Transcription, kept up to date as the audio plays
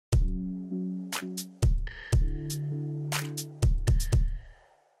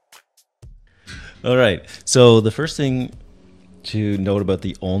All right. So the first thing to note about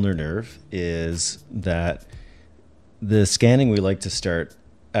the ulnar nerve is that the scanning, we like to start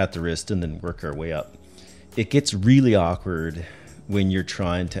at the wrist and then work our way up. It gets really awkward when you're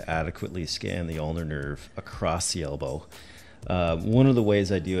trying to adequately scan the ulnar nerve across the elbow. One of the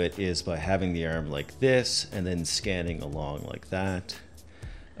ways I do it is by having the arm like this and then scanning along like that.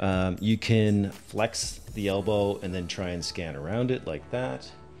 You can flex the elbow and then try and scan around it like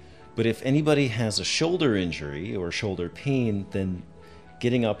that. But if anybody has a shoulder injury or shoulder pain, then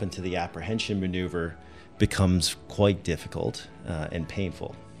getting up into the apprehension maneuver becomes quite difficult and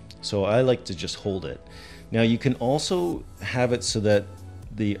painful. So I like to just hold it. Now you can also have it so that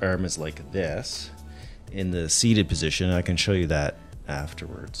the arm is like this in the seated position. I can show you that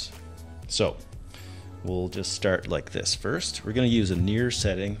afterwards. So we'll just start like this first. We're going to use a near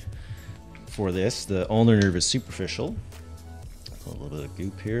setting for this. The ulnar nerve is superficial. A little bit of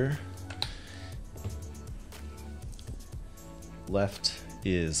goop here. Left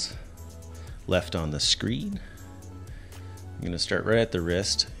is left on the screen. I'm going to start right at the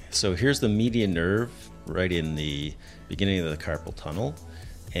wrist. So here's the median nerve right in the beginning of the carpal tunnel,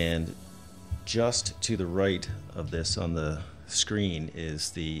 and just to the right of this on the screen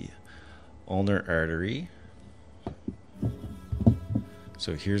is the ulnar artery.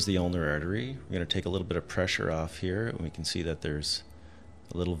 So here's the ulnar artery. We're going to take a little bit of pressure off here, and we can see that there's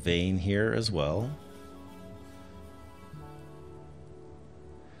a little vein here as well.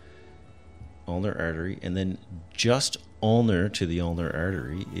 Ulnar artery, and then just ulnar to the ulnar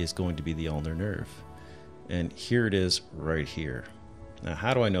artery is going to be the ulnar nerve. And here it is right here. Now,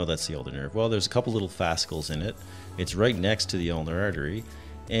 how do I know that's the ulnar nerve? Well, there's a couple little fascicles in it. It's right next to the ulnar artery.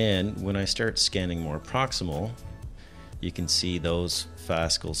 And when I start scanning more proximal, you can see those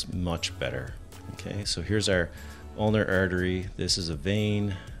fascicles much better. Okay, so here's our ulnar artery. This is a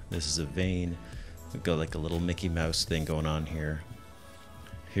vein. This is a vein. We've got like a little Mickey Mouse thing going on here.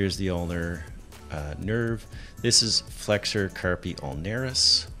 Here's the ulnar nerve. This is flexor carpi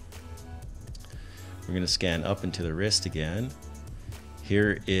ulnaris. We're going to scan up into the wrist again.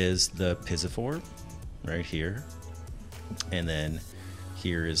 Here is the pisiform right here. And then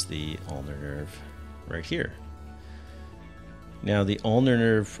here is the ulnar nerve right here. Now the ulnar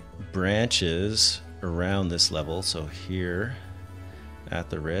nerve branches around this level. So here at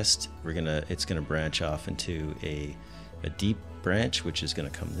the wrist, it's gonna branch off into a deep branch, which is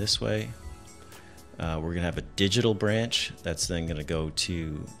gonna come this way. We're gonna have a digital branch that's then gonna go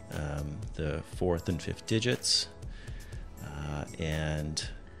to the 4th and 5th digits.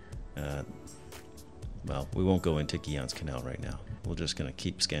 Well, we won't go into Guillaume's canal right now. We're just gonna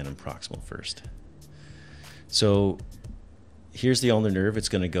keep scanning proximal first. So here's the ulnar nerve. It's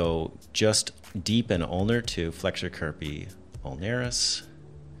gonna go just deep and ulnar to flexor carpi ulnaris.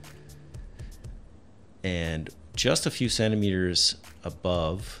 And just a few centimeters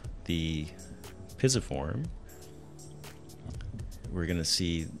above the pisiform, we're going to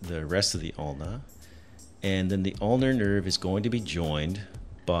see the rest of the ulna, and then the ulnar nerve is going to be joined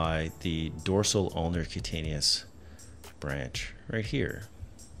by the dorsal ulnar cutaneous branch right here.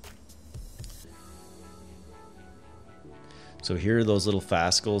 So here are those little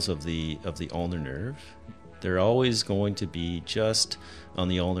fascicles of the ulnar nerve. They're always going to be just on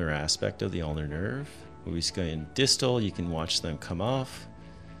the ulnar aspect of the ulnar nerve. When we scan distal, you can watch them come off,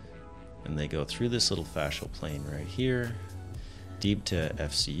 and they go through this little fascial plane right here, deep to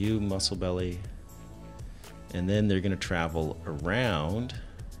FCU muscle belly, and then they're going to travel around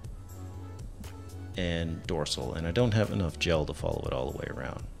and dorsal. And I don't have enough gel to follow it all the way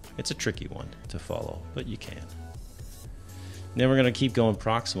around. It's a tricky one to follow, but you can. Then we're going to keep going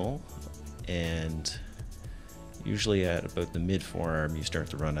proximal, and usually at about the mid forearm you start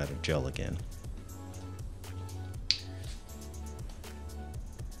to run out of gel again.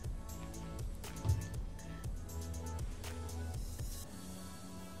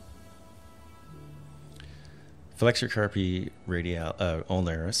 Flexor carpi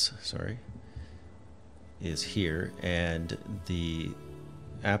ulnaris, is here, and the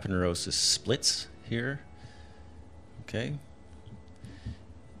aponeurosis splits here. Okay.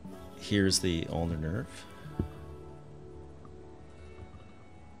 Here's the ulnar nerve.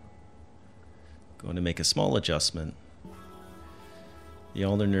 Going to make a small adjustment. The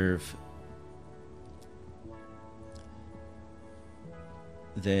ulnar nerve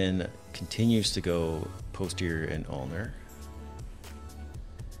then continues to go posterior and ulnar.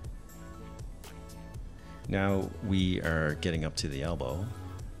 Now we are getting up to the elbow.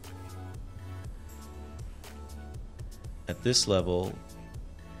 At this level,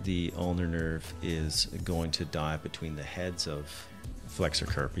 the ulnar nerve is going to dive between the heads of flexor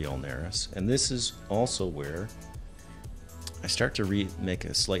carpi ulnaris, and this is also where I start to make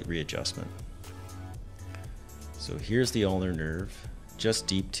a slight readjustment. So here's the ulnar nerve, just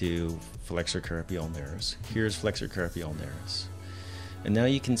deep to flexor carpi ulnaris. Here's flexor carpi ulnaris. And now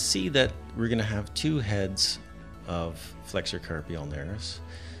you can see that we're going to have two heads of flexor carpi ulnaris.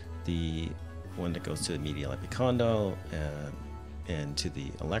 The one that goes to the medial epicondyle and to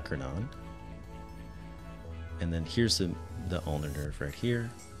the olecranon. And then here's the ulnar nerve right here.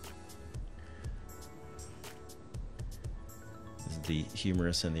 This is the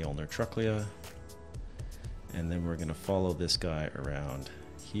humerus and the ulnar trochlea. And then we're going to follow this guy around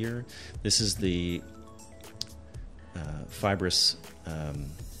here. This is the fibrous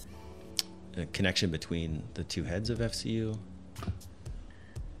connection between the two heads of FCU.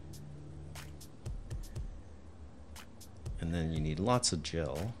 And then you need lots of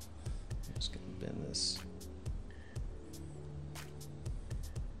gel. I'm just going to bend this.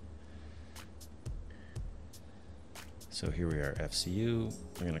 So here we are, FCU.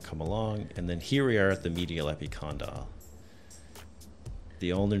 We're going to come along, and then here we are at the medial epicondyle.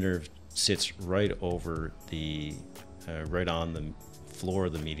 The ulnar nerve sits right over the, right on the floor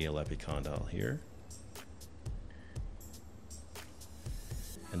of the medial epicondyle here,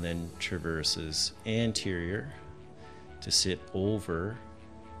 and then traverses anterior to sit over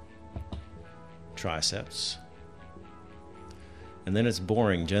triceps, and then it's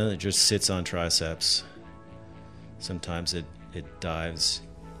boring. Generally, it just sits on triceps. Sometimes it dives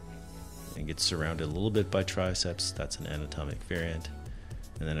and gets surrounded a little bit by triceps. That's an anatomic variant.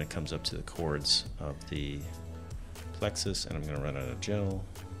 And then it comes up to the cords of the plexus, and I'm going to run out of gel.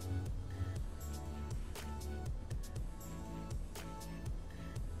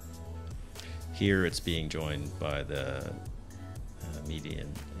 Here it's being joined by the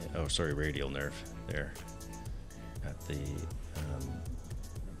radial nerve there at the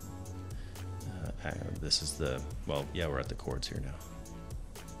this is the, well, yeah, we're at the cords here now.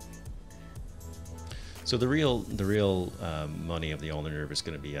 So the real money of the ulnar nerve is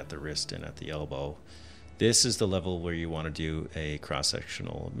going to be at the wrist and at the elbow. This is the level where you want to do a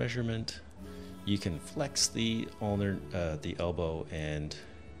cross-sectional measurement. You can flex the elbow and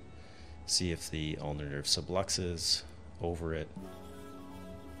see if the ulnar nerve subluxes over it.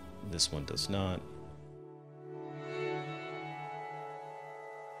 This one does not.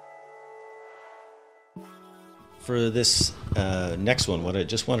 For this next one, what I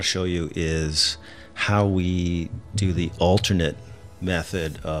just want to show you is how we do the alternate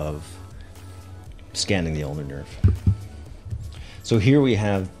method of scanning the ulnar nerve. So here we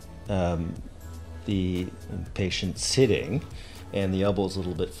have the patient sitting, and the elbow is a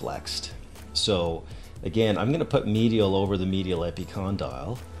little bit flexed. So again, I'm going to put medial over the medial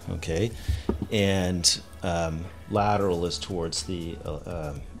epicondyle, okay, and lateral is towards the,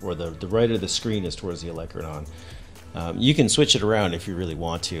 or the right of the screen is towards the olecranon. You can switch it around if you really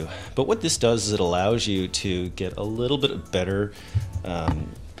want to, but what this does is it allows you to get a little bit better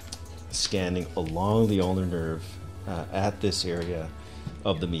scanning along the ulnar nerve at this area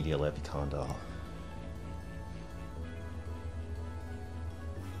of the medial epicondyle.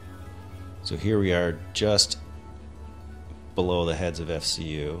 So here we are just below the heads of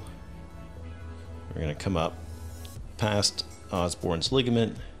FCU. We're going to come up past Osborne's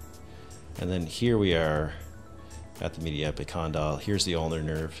ligament, and then here we are at the medial epicondyle. Here's the ulnar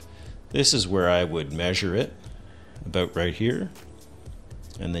nerve. This is where I would measure it, about right here,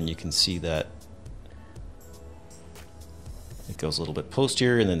 and then you can see that it goes a little bit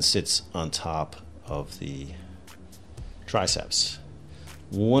posterior and then sits on top of the triceps.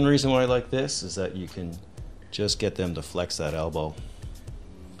 One reason why I like this is that you can just get them to flex that elbow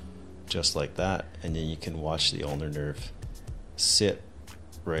just like that, and then you can watch the ulnar nerve sit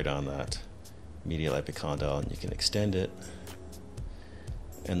right on that medial epicondyle, and you can extend it,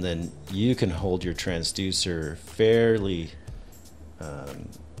 and then you can hold your transducer fairly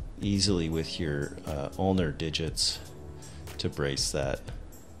easily with your ulnar digits to brace that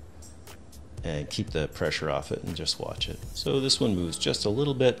and keep the pressure off it and just watch it. So this one moves just a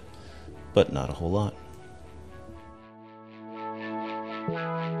little bit, but not a whole lot.